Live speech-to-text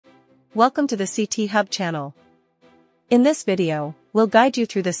Welcome to the CT Hub channel. In this video, we'll guide you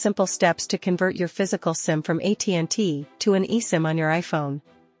through the simple steps to convert your physical SIM from AT&T to an eSIM on your iPhone.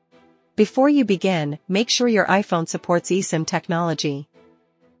 Before you begin, make sure your iPhone supports eSIM technology.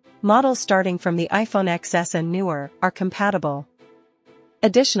 Models starting from the iPhone XS and newer are compatible.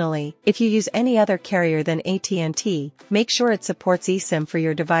 Additionally, if you use any other carrier than AT&T, make sure it supports eSIM for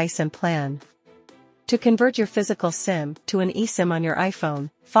your device and plan. To convert your physical SIM to an eSIM on your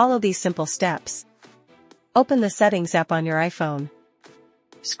iPhone, follow these simple steps. Open the Settings app on your iPhone.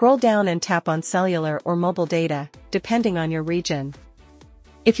 Scroll down and tap on Cellular or Mobile Data, depending on your region.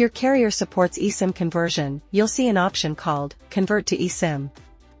 If your carrier supports eSIM conversion, you'll see an option called Convert to eSIM.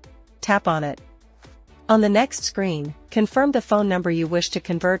 Tap on it. On the next screen, confirm the phone number you wish to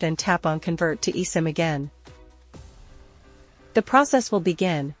convert and tap on Convert to eSIM again. The process will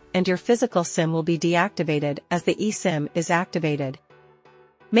begin, and your physical SIM will be deactivated as the eSIM is activated.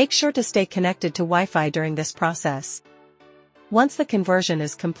 Make sure to stay connected to Wi-Fi during this process. Once the conversion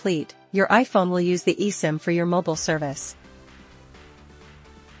is complete, your iPhone will use the eSIM for your mobile service.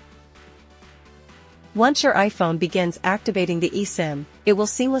 Once your iPhone begins activating the eSIM, it will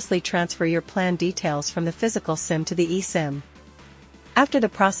seamlessly transfer your plan details from the physical SIM to the eSIM. After the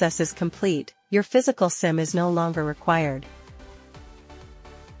process is complete, your physical SIM is no longer required.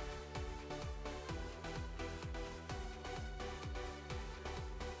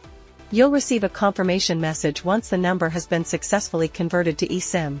 You'll receive a confirmation message once the number has been successfully converted to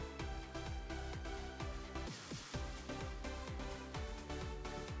eSIM.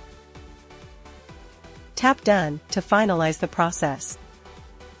 Tap Done to finalize the process.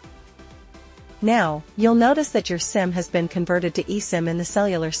 Now, you'll notice that your SIM has been converted to eSIM in the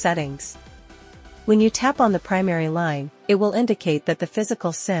cellular settings. When you tap on the primary line, it will indicate that the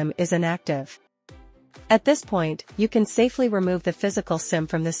physical SIM is inactive. At this point, you can safely remove the physical SIM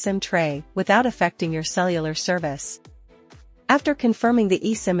from the SIM tray without affecting your cellular service. After confirming the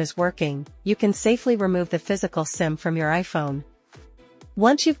eSIM is working, you can safely remove the physical SIM from your iPhone.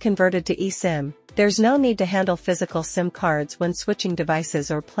 Once you've converted to eSIM, there's no need to handle physical SIM cards when switching devices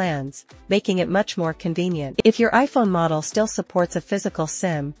or plans, making it much more convenient. If your iPhone model still supports a physical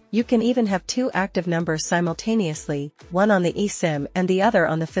SIM, you can even have two active numbers simultaneously, one on the eSIM and the other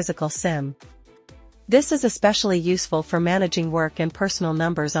on the physical SIM. This is especially useful for managing work and personal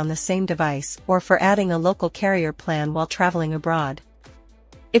numbers on the same device or for adding a local carrier plan while traveling abroad.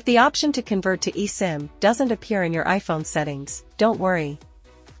 If the option to convert to eSIM doesn't appear in your iPhone settings, don't worry.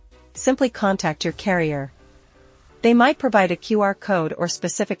 Simply contact your carrier. They might provide a QR code or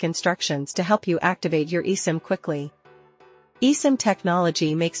specific instructions to help you activate your eSIM quickly. eSIM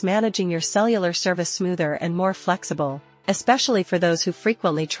technology makes managing your cellular service smoother and more flexible, especially for those who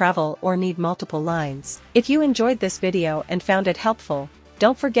frequently travel or need multiple lines. If you enjoyed this video and found it helpful,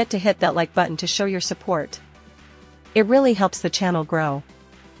 don't forget to hit that like button to show your support. It really helps the channel grow.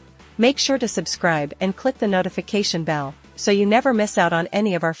 Make sure to subscribe and click the notification bell, so you never miss out on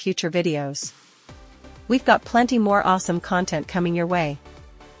any of our future videos. We've got plenty more awesome content coming your way.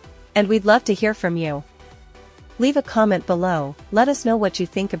 And we'd love to hear from you. Leave a comment below, let us know what you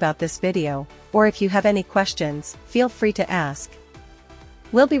think about this video, or if you have any questions, feel free to ask.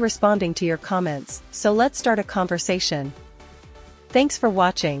 We'll be responding to your comments, so let's start a conversation. Thanks for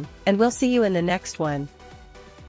watching, and we'll see you in the next one.